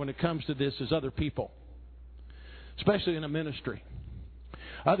have when it comes to this is other people, especially in a ministry.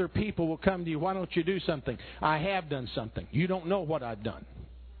 Other people will come to you, why don't you do something? I have done something. You don't know what I've done.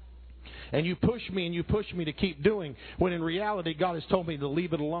 And you push me to keep doing, when in reality God has told me to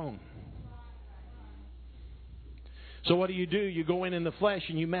leave it alone. So what do? You go in the flesh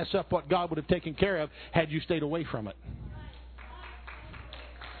and you mess up what God would have taken care of had you stayed away from it.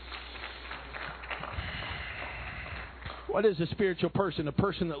 What is a spiritual person? A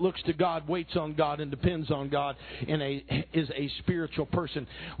person that looks to God, waits on God, and depends on God is a spiritual person.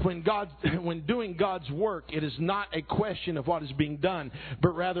 When doing God's work, it is not a question of what is being done,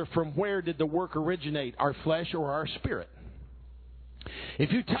 but rather from where did the work originate, our flesh or our spirit?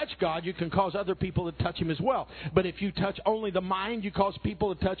 If you touch God, you can cause other people to touch Him as well. But if you touch only the mind, you cause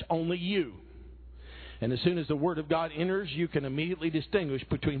people to touch only you. And as soon as the Word of God enters, you can immediately distinguish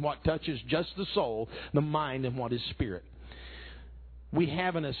between what touches just the soul, the mind, and what is spirit. We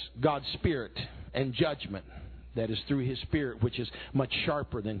have in us God's Spirit and judgment that is through His Spirit, which is much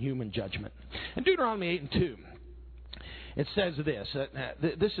sharper than human judgment. In Deuteronomy 8 and 2, it says this.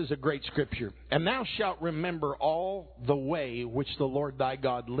 This is a great scripture. And thou shalt remember all the way which the Lord thy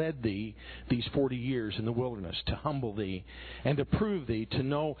God led thee these 40 years in the wilderness, to humble thee and to prove thee, to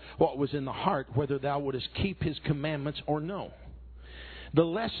know what was in the heart, whether thou wouldest keep His commandments or no. The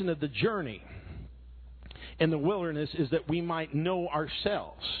lesson of the journey in the wilderness is that we might know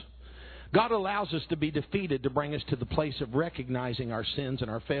ourselves. God allows us to be defeated to bring us to the place of recognizing our sins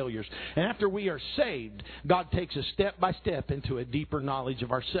and our failures. And after we are saved, God takes us step by step into a deeper knowledge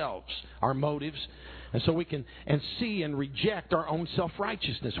of ourselves, our motives, and so we can see and reject our own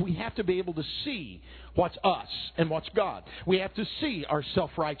self-righteousness. We have to be able to see what's us and what's God. We have to see our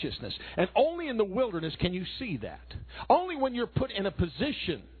self-righteousness. And only in the wilderness can you see that. Only when you're put in a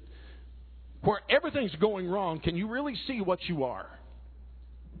position where everything's going wrong can you really see what you are.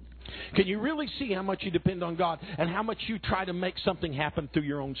 Can you really see how much you depend on God and how much you try to make something happen through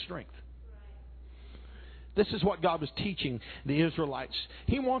your own strength? This is what God was teaching the Israelites.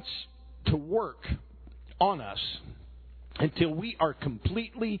 He wants to work on us until we are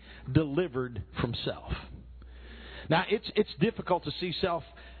completely delivered from self. Now, it's difficult to see self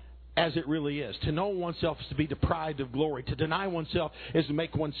as it really is. To know oneself is to be deprived of glory. To deny oneself is to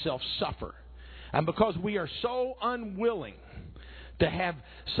make oneself suffer. And because we are so unwilling to have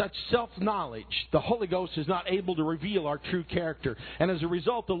such self-knowledge, the Holy Ghost is not able to reveal our true character. And as a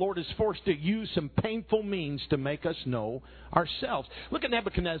result, the Lord is forced to use some painful means to make us know ourselves. Look at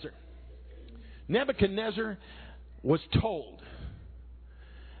Nebuchadnezzar. Nebuchadnezzar was told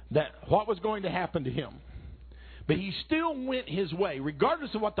that what was going to happen to him. But he still went his way.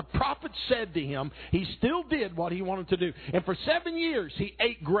 Regardless of what the prophet said to him, he still did what he wanted to do. And for 7 years, he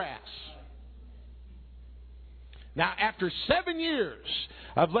ate grass. Now, after 7 years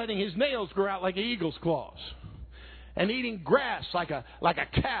of letting his nails grow out like an eagle's claws and eating grass like a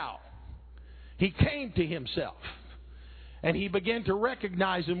cow, he came to himself and he began to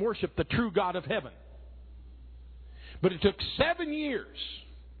recognize and worship the true God of heaven. But it took 7 years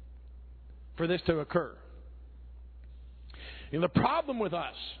for this to occur. And the problem with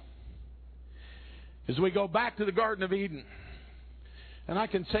us is we go back to the Garden of Eden. And I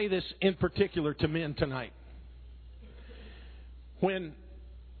can say this in particular to men tonight. When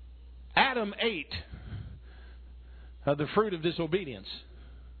Adam ate of the fruit of disobedience,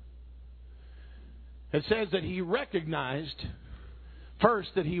 it says that he recognized first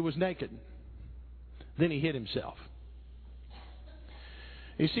that he was naked. Then he hid himself.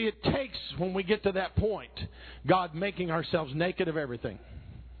 You see, it takes, when we get to that point, God making ourselves naked of everything.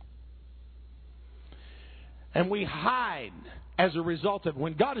 And we hide as a result of,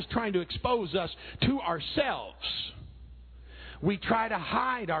 when God is trying to expose us to ourselves, we try to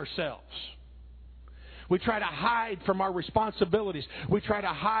hide ourselves. We try to hide from our responsibilities. We try to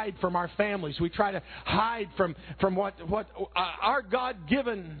hide from our families. We try to hide from what our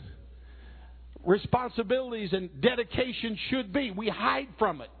God-given responsibilities and dedication should be. We hide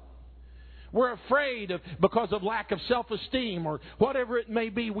from it. We're afraid because of lack of self-esteem or whatever it may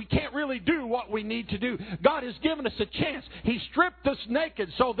be. We can't really do what we need to do. God has given us a chance. He stripped us naked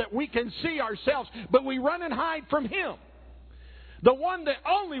so that we can see ourselves, but we run and hide from Him. The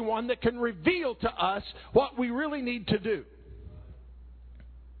only one that can reveal to us what we really need to do.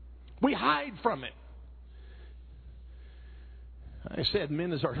 We hide from it. I said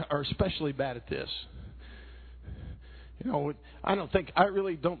men are especially bad at this. You know, I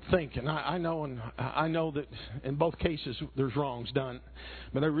really don't think, and I know that in both cases there's wrongs done,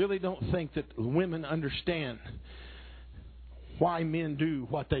 but I really don't think that women understand why men do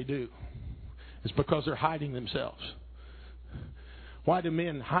what they do. It's because they're hiding themselves. Why do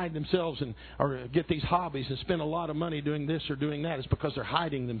men hide themselves or get these hobbies and spend a lot of money doing this or doing that? It's because they're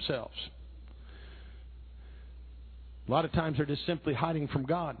hiding themselves. A lot of times they're just simply hiding from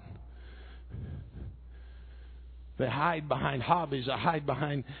God. They hide behind hobbies. They hide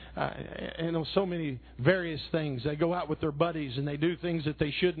behind, so many various things. They go out with their buddies and they do things that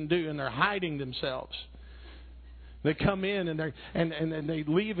they shouldn't do, and they're hiding themselves. They come in and they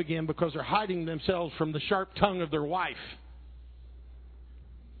leave again because they're hiding themselves from the sharp tongue of their wife.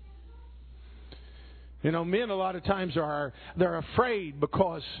 Men a lot of times they're afraid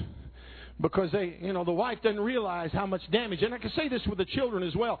because they, the wife doesn't realize how much damage. And I can say this with the children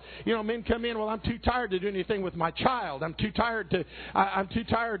as well. Men come in, well, I'm too tired to do anything with my child. I'm too tired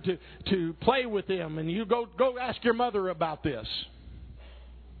to play with them. And you go ask your mother about this.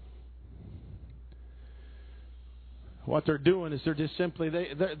 What they're doing is they're just simply,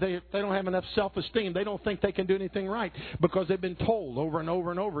 they don't have enough self-esteem. They don't think they can do anything right because they've been told over and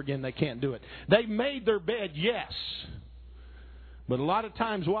over and over again they can't do it. They made their bed, yes. But a lot of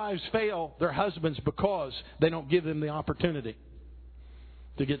times wives fail their husbands because they don't give them the opportunity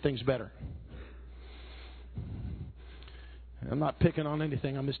to get things better. I'm not picking on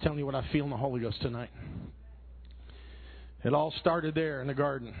anything. I'm just telling you what I feel in the Holy Ghost tonight. It all started there in the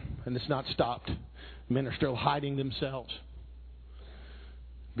garden, and it's not stopped. Men are still hiding themselves.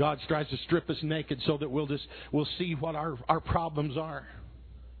 God tries to strip us naked so that we'll see what our problems are.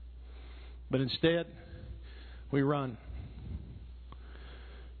 But instead, we run.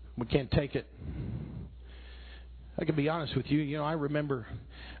 We can't take it. I can be honest with you. I remember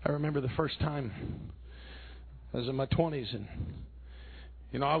the first time I was in my 20s,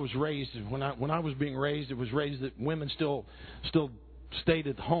 and I was raised when I was being raised. It was raised that women still stayed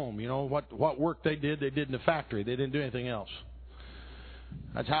at home. What work they did in the factory. They didn't do anything else.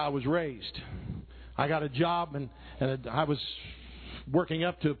 That's how I was raised. I got a job, and I was working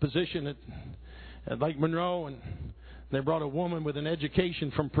up to a position at Lake Monroe, and they brought a woman with an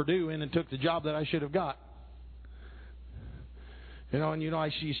education from Purdue in and took the job that I should have got.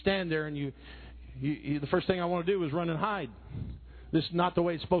 You stand there and you the first thing I want to do is run and hide. This is not the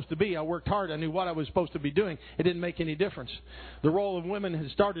way it's supposed to be. I worked hard. I knew what I was supposed to be doing. It didn't make any difference. The role of women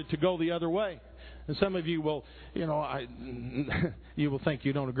has started to go the other way. And some of you will, you will think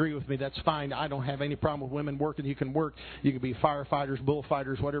you don't agree with me. That's fine. I don't have any problem with women working. You can work. You can be firefighters,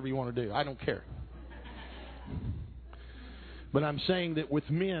 bullfighters, whatever you want to do. I don't care. But I'm saying that with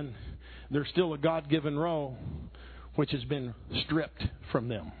men, there's still a God-given role which has been stripped from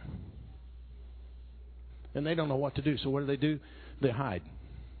them. And they don't know what to do. So what do? They hide.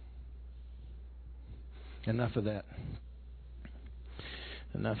 Enough of that.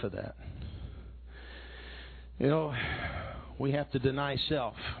 Enough of that. We have to deny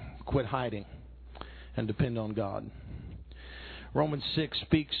self, quit hiding, and depend on God. Romans 6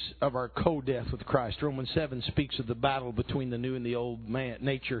 speaks of our co-death with Christ. Romans 7 speaks of the battle between the new and the old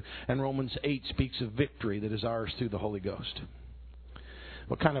nature. And Romans 8 speaks of victory that is ours through the Holy Ghost.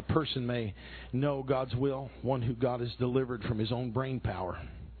 What kind of person may know God's will? One who God has delivered from his own brain power.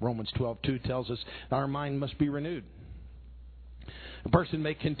 Romans 12:2 tells us our mind must be renewed. A person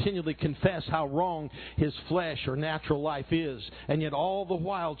may continually confess how wrong his flesh or natural life is, and yet all the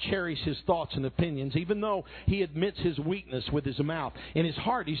while cherish his thoughts and opinions, even though he admits his weakness with his mouth. In his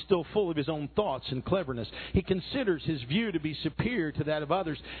heart, he's still full of his own thoughts and cleverness. He considers his view to be superior to that of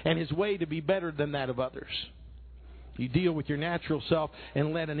others, and his way to be better than that of others. You deal with your natural self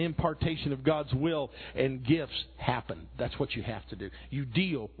and let an impartation of God's will and gifts happen. That's what you have to do. You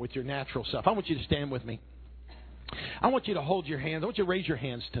deal with your natural self. I want you to stand with me. I want you to hold your hands. I want you to raise your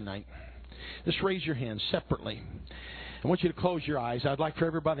hands tonight. Just raise your hands separately. I want you to close your eyes. I'd like for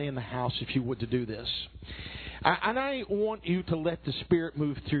everybody in the house, if you would, to do this. And I want you to let the Spirit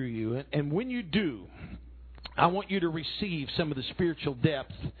move through you. And when you do, I want you to receive some of the spiritual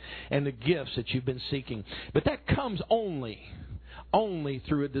depth and the gifts that you've been seeking. But that comes only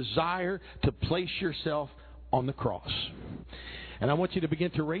through a desire to place yourself on the cross. And I want you to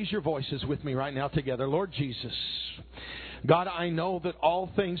begin to raise your voices with me right now together. Lord Jesus, God, I know that all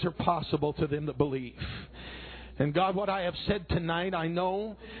things are possible to them that believe. And God, what I have said tonight, I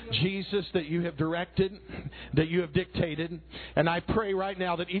know, Jesus, that you have directed, that you have dictated. And I pray right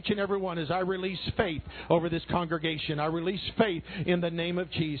now that each and every one, as I release faith over this congregation, I release faith in the name of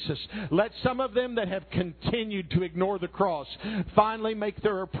Jesus. Let some of them that have continued to ignore the cross finally make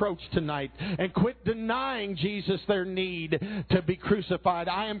their approach tonight and quit denying, Jesus, their need to be crucified.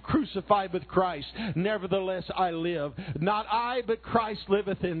 I am crucified with Christ. Nevertheless, I live. Not I, but Christ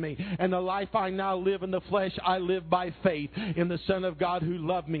liveth in me. And the life I now live in the flesh, I live live by faith in the Son of God who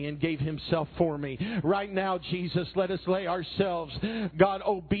loved me and gave Himself for me. Right now, Jesus, let us lay ourselves, God,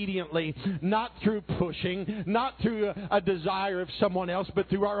 obediently, not through pushing, not through a desire of someone else, but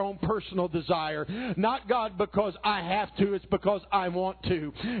through our own personal desire. Not, God, because I have to, it's because I want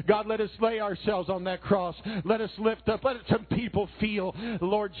to. God, let us lay ourselves on that cross. Let us lift up. Let some people feel,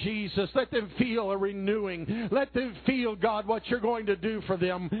 Lord Jesus. Let them feel a renewing. Let them feel, God, what You're going to do for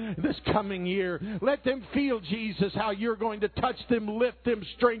them this coming year. Let them feel, Jesus, how You're going to touch them, lift them,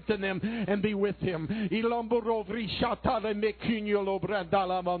 strengthen them, and be with Him.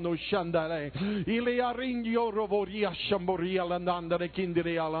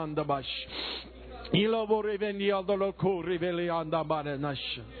 In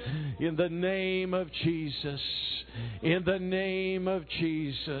the name of Jesus. In the name of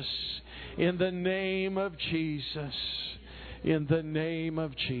Jesus. In the name of Jesus. In the name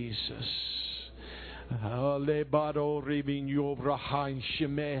of Jesus. Lebado ribinyo brahan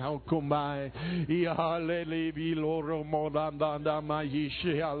shemeh kumai ihale levi loro modanda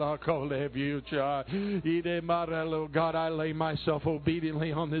mayishi ala kolevucha ide marelo. God, I lay myself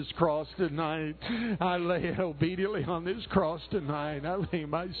obediently on this cross tonight. I lay it obediently on this cross tonight. I lay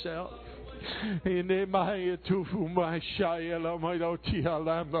myself. Ine mai tufu mai shayela mai doti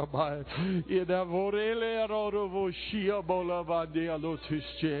alamba mai ida vorele aro voshia bola vadia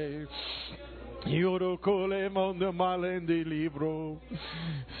lotusche. Yoro cole mondo malendi libro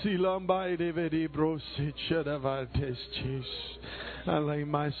silambai de vedibro sichadavaltes. I lay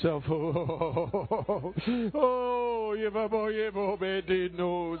myself oh yevo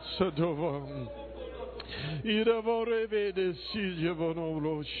bedino sadovam.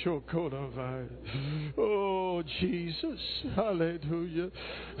 Oh, Jesus. Hallelujah.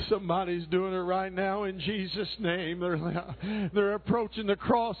 Somebody's doing it right now in Jesus' name. They're approaching the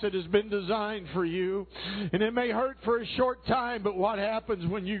cross that has been designed for you. And it may hurt for a short time, but what happens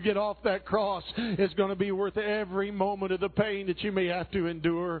when you get off that cross is going to be worth every moment of the pain that you may have to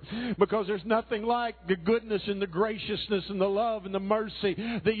endure. Because there's nothing like the goodness and the graciousness and the love and the mercy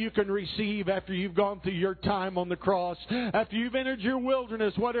that you can receive after you've gone through your time on the cross. After you've entered your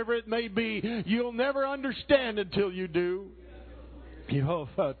wilderness, whatever it may be, you'll never understand until you do. Oh,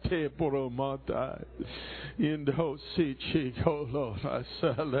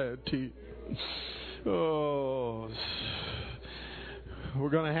 we're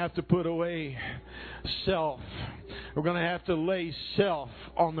going to have to put away self. We're going to have to lay self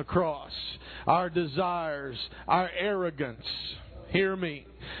on the cross. Our desires, our arrogance. Hear me.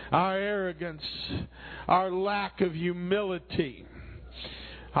 Our arrogance, our lack of humility,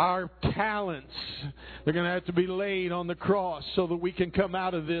 our talents, they're going to have to be laid on the cross so that we can come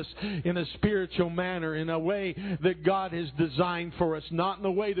out of this in a spiritual manner, in a way that God has designed for us. Not in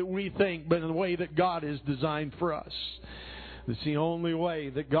the way that we think, but in the way that God has designed for us. It's the only way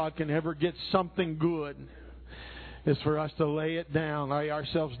that God can ever get something good is for us to lay it down, lay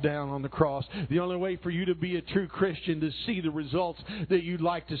ourselves down on the cross. The only way for you to be a true Christian, to see the results that you'd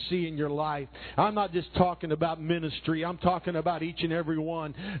like to see in your life. I'm not just talking about ministry. I'm talking about each and every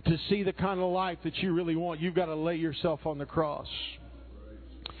one. To see the kind of life that you really want, you've got to lay yourself on the cross.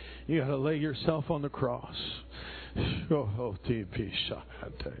 You've got to lay yourself on the cross.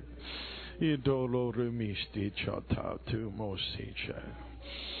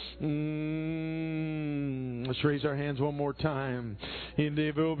 Let's raise our hands one more time.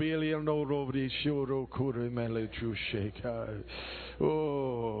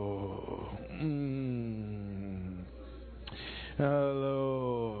 Oh.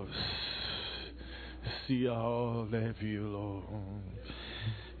 Hello. See all of you, Lord.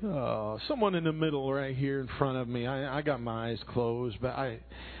 Oh, someone in the middle right here in front of me. I got my eyes closed, but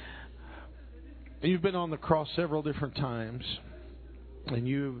you've been on the cross several different times. And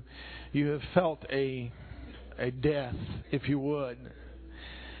you have felt a death, if you would.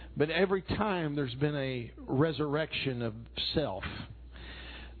 But every time there's been a resurrection of self.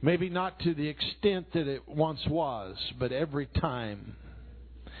 Maybe not to the extent that it once was, but every time.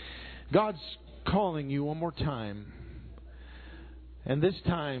 God's calling you one more time. And this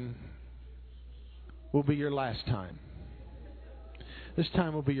time will be your last time. This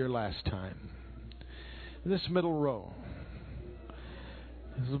time will be your last time. This middle row.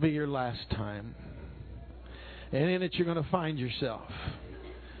 This will be your last time. And in it you're going to find yourself.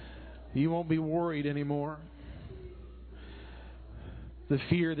 You won't be worried anymore. The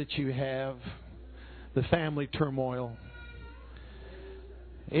fear that you have, the family turmoil,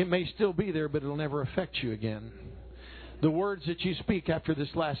 it may still be there, but it'll never affect you again. The words that you speak after this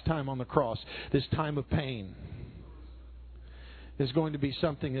last time on the cross, this time of pain, is going to be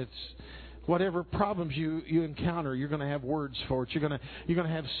something that's Whatever problems you encounter, you're going to have words for it. You're going to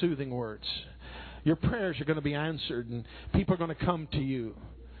have soothing words. Your prayers are going to be answered, and people are going to come to you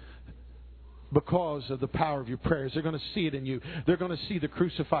because of the power of your prayers. They're going to see it in you. They're going to see the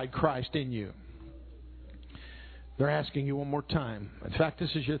crucified Christ in you. They're asking you one more time. In fact, this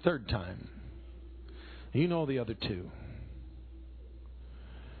is your third time. You know the other two.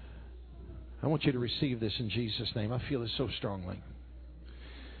 I want you to receive this in Jesus' name. I feel this so strongly.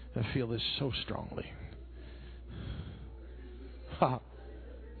 I feel this so strongly.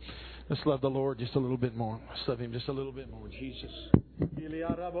 Let's love the Lord just a little bit more. Let's love Him just a little bit more. Jesus.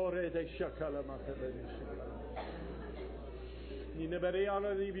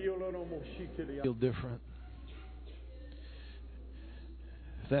 Feel different.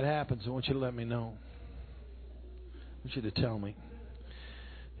 If that happens, I want you to let me know. I want you to tell me.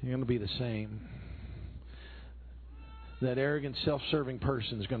 You're going to be the same. That arrogant, self-serving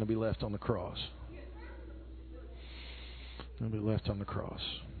person is going to be left on the cross. Going to be left on the cross.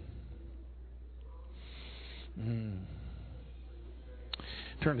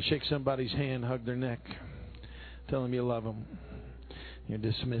 Turn to shake somebody's hand, hug their neck. Tell them you love them. You're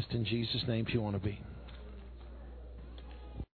dismissed in Jesus' name if you want to be.